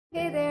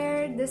Hey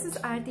there, this is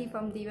Aarti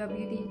from Diva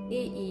Beauty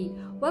AE.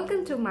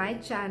 Welcome to my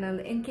channel.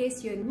 In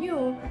case you're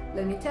new,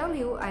 let me tell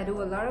you, I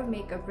do a lot of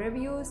makeup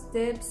reviews,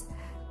 tips,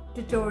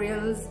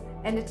 tutorials,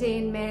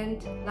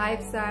 entertainment,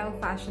 lifestyle,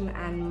 fashion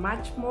and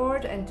much more.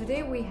 And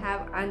today we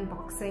have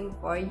unboxing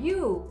for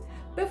you.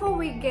 Before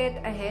we get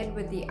ahead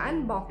with the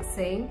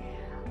unboxing,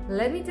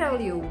 let me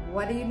tell you,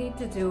 what do you need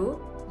to do?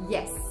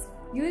 Yes,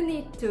 you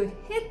need to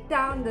hit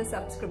down the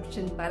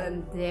subscription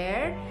button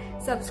there,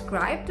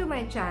 subscribe to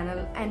my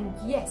channel, and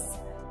yes,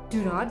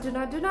 do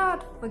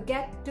not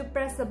forget to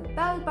press the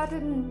bell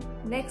button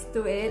next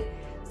to it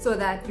so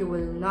that you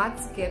will not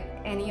skip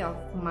any of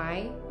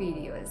my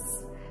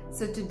videos.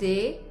 So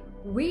today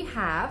we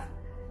have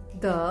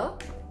the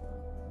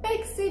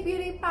Pixi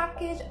Beauty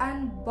package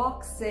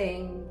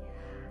unboxing,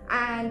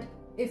 and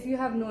if you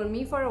have known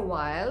me for a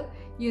while,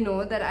 you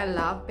know that I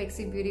love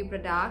Pixi Beauty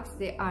products.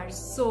 They are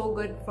so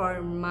good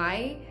for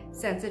my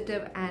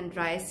sensitive and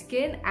dry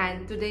skin,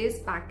 and today's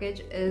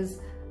package is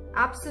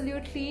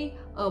absolutely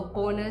a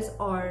bonus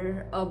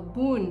or a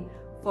boon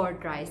for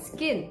dry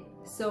skin.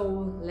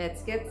 So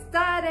let's get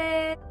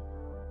started.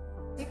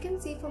 You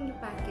can see from the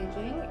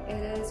packaging,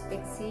 it is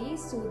Pixi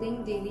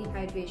Soothing Daily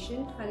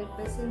Hydration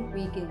 100%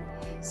 vegan.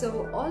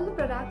 So all the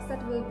products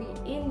that will be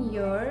in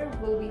here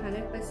will be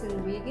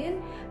 100%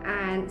 vegan,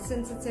 and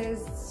since it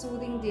says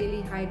Soothing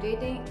Daily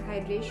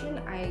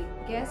Hydration, I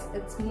guess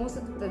it's most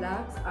of the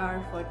products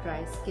are for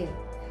dry skin.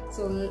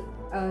 So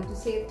to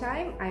save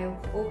time, I've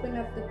opened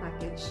up the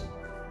package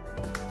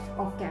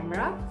off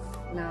camera.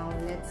 Now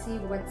let's see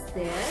what's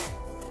there.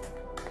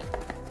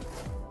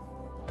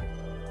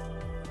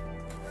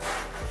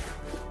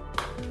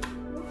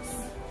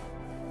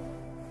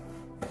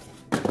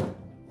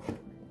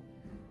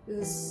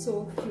 This is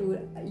so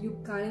cute.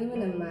 You can't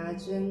even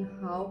imagine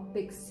how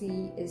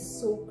Pixi is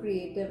so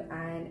creative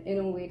and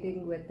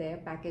innovating with their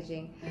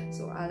packaging.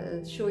 So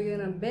I'll show you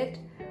in a bit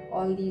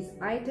all these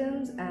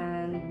items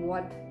and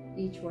what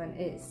each one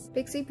is.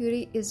 Pixi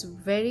Beauty is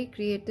very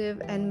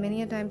creative and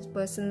many a times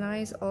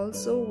personalized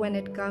also when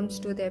it comes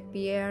to their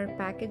PR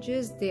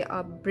packages. They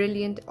are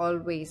brilliant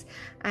always.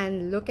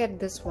 And look at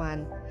this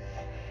one.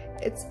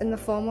 It's in the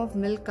form of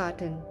milk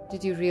carton.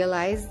 Did you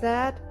realize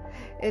that?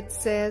 It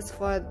says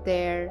for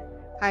their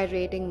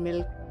Hydrating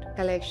Milk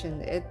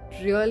collection. It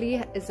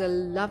really is a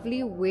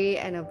lovely way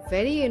and a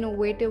very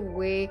innovative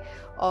way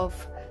of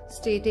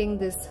stating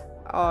this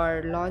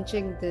or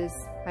launching this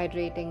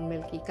Hydrating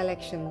Milky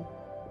collection.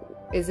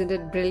 Isn't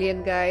it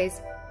brilliant,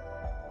 guys?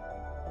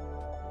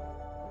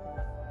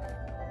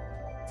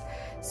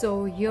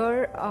 So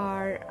here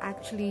are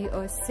actually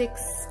a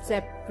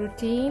 6-step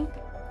routine.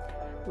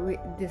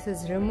 This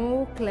is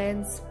remove,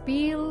 cleanse,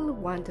 peel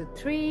 1 to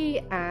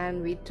 3,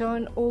 and we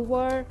turn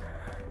over.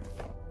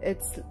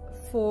 It's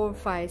 4,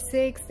 5,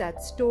 6.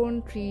 That's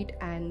tone, treat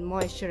and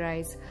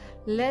moisturize.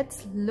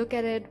 Let's look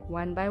at it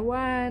one by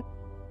one.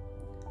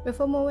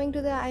 Before moving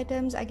to the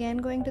items, again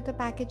going to the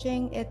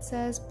packaging, it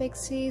says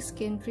Pixi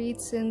Skin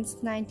Treat since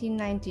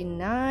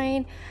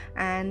 1999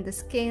 and the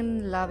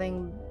skin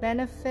loving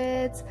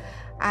benefits.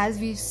 As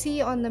we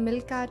see on the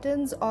milk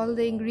cartons, all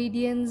the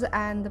ingredients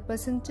and the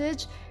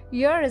percentage,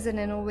 here is an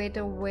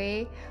innovative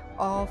way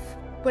of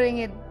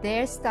putting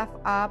their stuff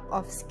up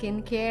of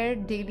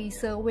skincare, daily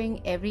serving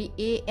every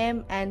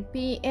AM and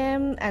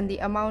PM, and the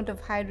amount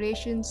of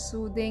hydration,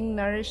 soothing,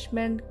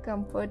 nourishment,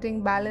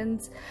 comforting,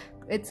 balance.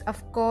 It's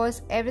of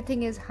course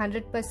everything is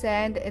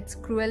 100%. It's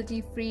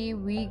cruelty free,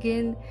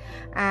 vegan,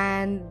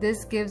 and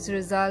this gives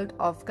result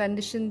of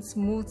conditioned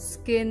smooth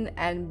skin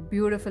and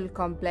beautiful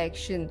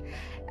complexion.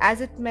 As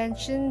it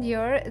mentioned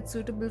here, it's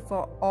suitable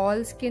for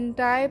all skin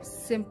types.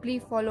 Simply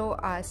follow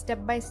our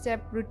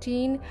step-by-step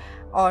routine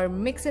or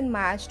mix and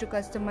match to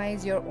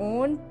customize your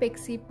own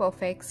Pixi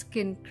Perfect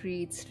Skin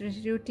Treats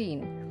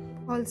routine.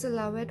 Also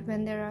love it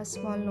when there are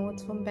small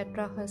notes from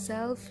Petra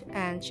herself,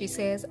 and she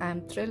says,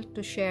 I'm thrilled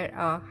to share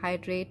our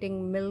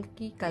Hydrating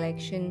Milky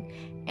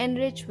collection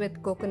enriched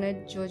with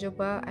coconut,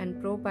 jojoba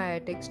and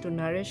probiotics to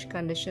nourish,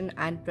 condition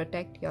and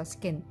protect your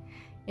skin.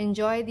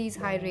 Enjoy these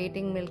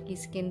Hydrating Milky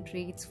skin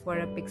treats for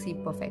a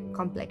Pixi Perfect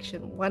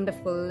complexion.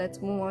 Wonderful.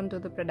 Let's move on to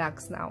the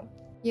products now.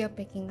 You're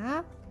picking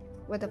up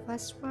with the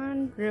first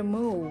one,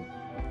 remove.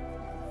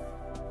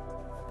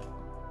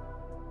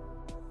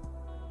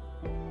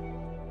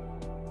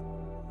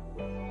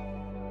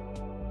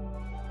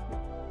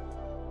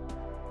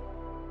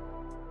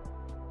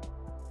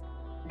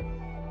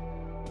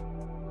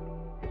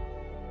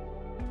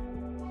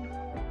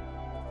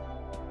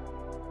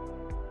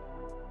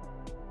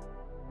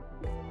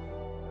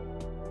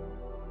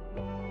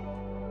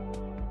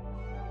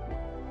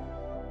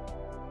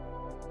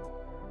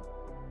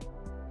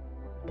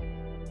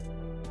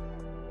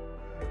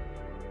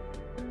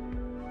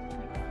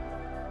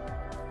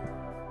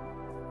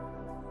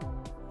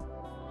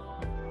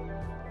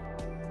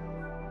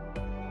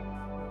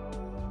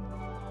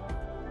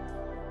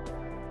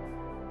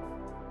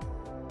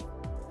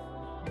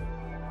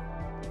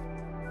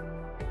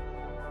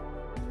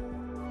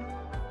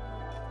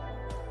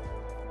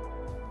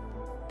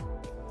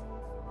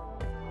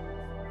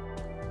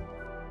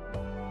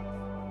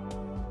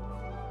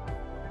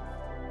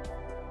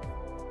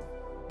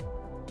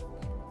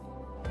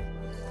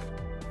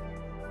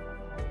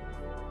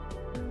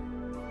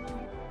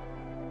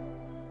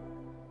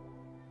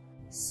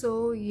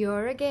 So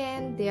here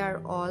again, they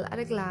are all at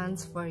a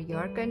glance for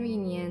your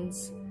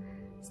convenience.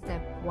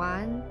 Step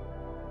 1,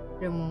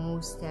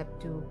 remove. Step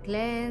 2,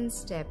 cleanse.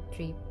 Step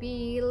 3,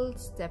 peel.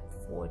 Step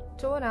 4,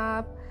 tone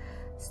up.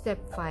 Step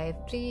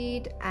 5,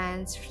 treat.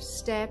 And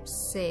step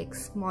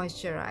 6,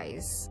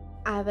 moisturize.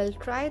 I will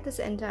try this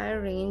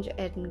entire range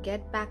and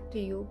get back to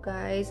you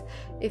guys.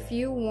 If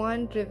you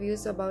want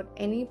reviews about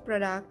any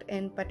product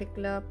in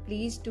particular,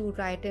 please do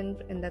write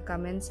in the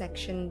comment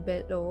section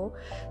below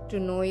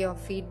to know your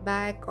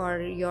feedback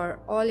or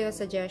all your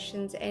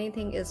suggestions.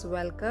 Anything is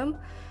welcome.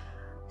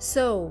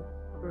 So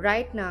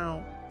right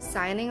now,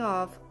 signing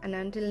off, and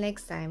until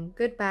next time,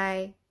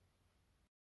 goodbye.